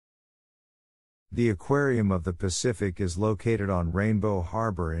The Aquarium of the Pacific is located on Rainbow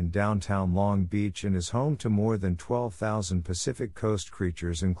Harbor in downtown Long Beach and is home to more than 12,000 Pacific coast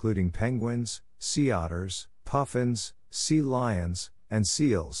creatures including penguins, sea otters, puffins, sea lions, and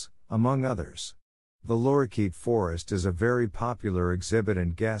seals, among others. The lorikeet forest is a very popular exhibit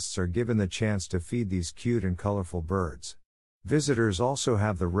and guests are given the chance to feed these cute and colorful birds. Visitors also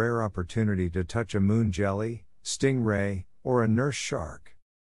have the rare opportunity to touch a moon jelly, stingray, or a nurse shark.